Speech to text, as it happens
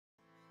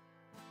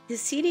The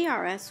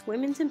Cdrs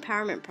Women's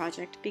Empowerment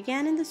Project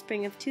began in the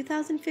spring of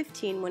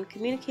 2015 when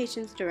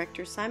Communications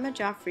Director Saima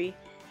Jaffrey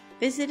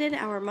visited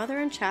our Mother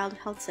and Child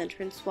Health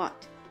Center in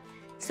Swat.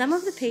 Some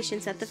of the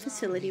patients at the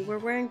facility were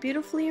wearing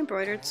beautifully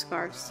embroidered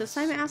scarves, so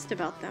Saima asked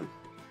about them.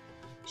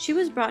 She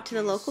was brought to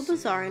the local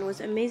bazaar and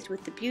was amazed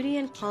with the beauty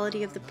and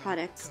quality of the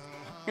products,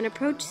 and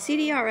approached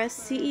Cdrs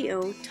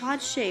CEO Todd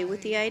Shea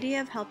with the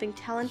idea of helping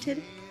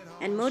talented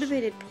and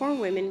motivated poor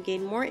women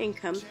gain more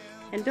income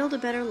and build a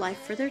better life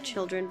for their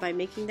children by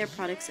making their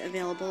products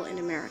available in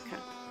America.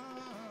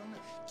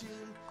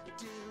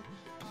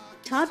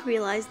 Todd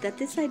realized that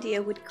this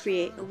idea would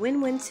create a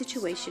win-win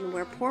situation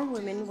where poor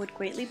women would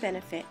greatly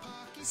benefit.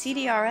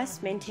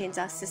 Cdrs maintains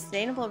a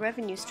sustainable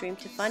revenue stream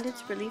to fund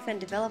its relief and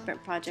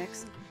development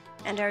projects,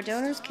 and our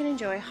donors can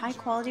enjoy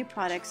high-quality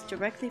products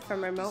directly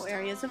from remote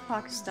areas of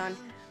Pakistan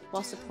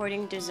while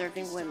supporting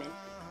deserving women.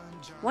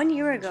 1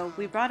 year ago,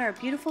 we brought our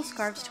beautiful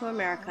scarves to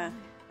America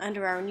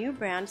under our new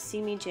brand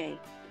Simi J.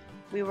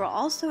 We were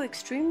also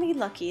extremely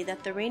lucky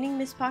that the reigning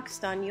Miss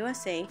Pakistan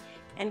USA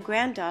and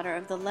granddaughter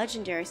of the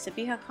legendary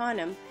Sabiha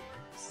Khanum,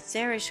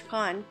 Zarish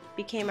Khan,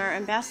 became our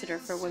ambassador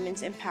for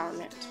women's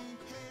empowerment.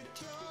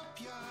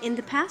 In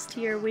the past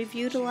year, we've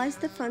utilized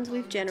the funds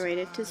we've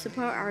generated to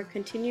support our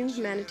continuing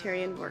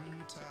humanitarian work.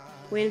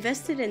 We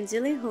invested in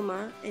Zili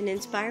Huma, an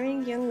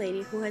inspiring young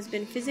lady who has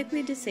been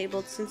physically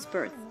disabled since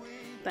birth,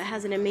 but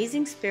has an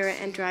amazing spirit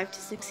and drive to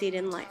succeed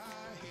in life.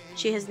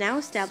 She has now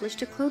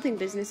established a clothing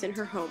business in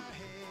her home.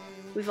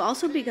 We've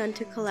also begun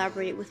to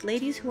collaborate with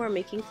ladies who are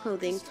making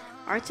clothing,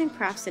 arts and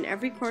crafts in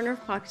every corner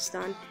of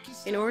Pakistan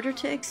in order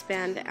to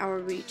expand our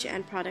reach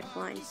and product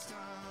line.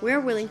 We are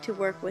willing to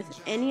work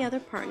with any other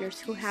partners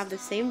who have the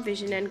same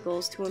vision and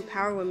goals to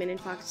empower women in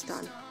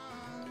Pakistan.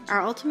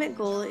 Our ultimate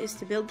goal is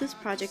to build this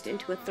project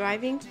into a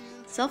thriving,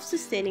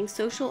 self-sustaining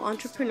social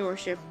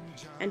entrepreneurship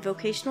and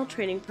vocational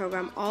training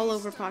program all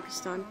over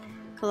Pakistan,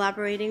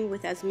 collaborating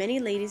with as many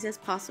ladies as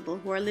possible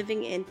who are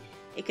living in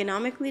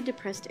economically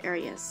depressed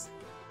areas.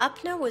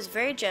 UPNA was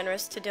very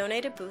generous to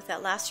donate a booth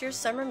at last year's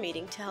summer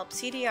meeting to help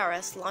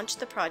Cdrs launch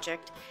the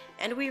project,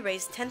 and we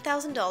raised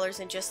 $10,000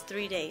 in just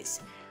 3 days.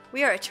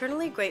 We are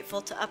eternally grateful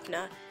to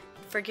UPNA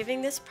for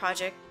giving this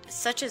project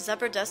such a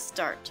zabardast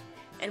start,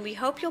 and we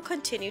hope you'll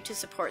continue to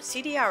support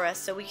Cdrs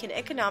so we can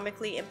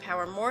economically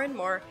empower more and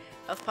more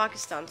of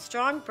Pakistan's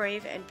strong,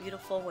 brave, and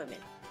beautiful women.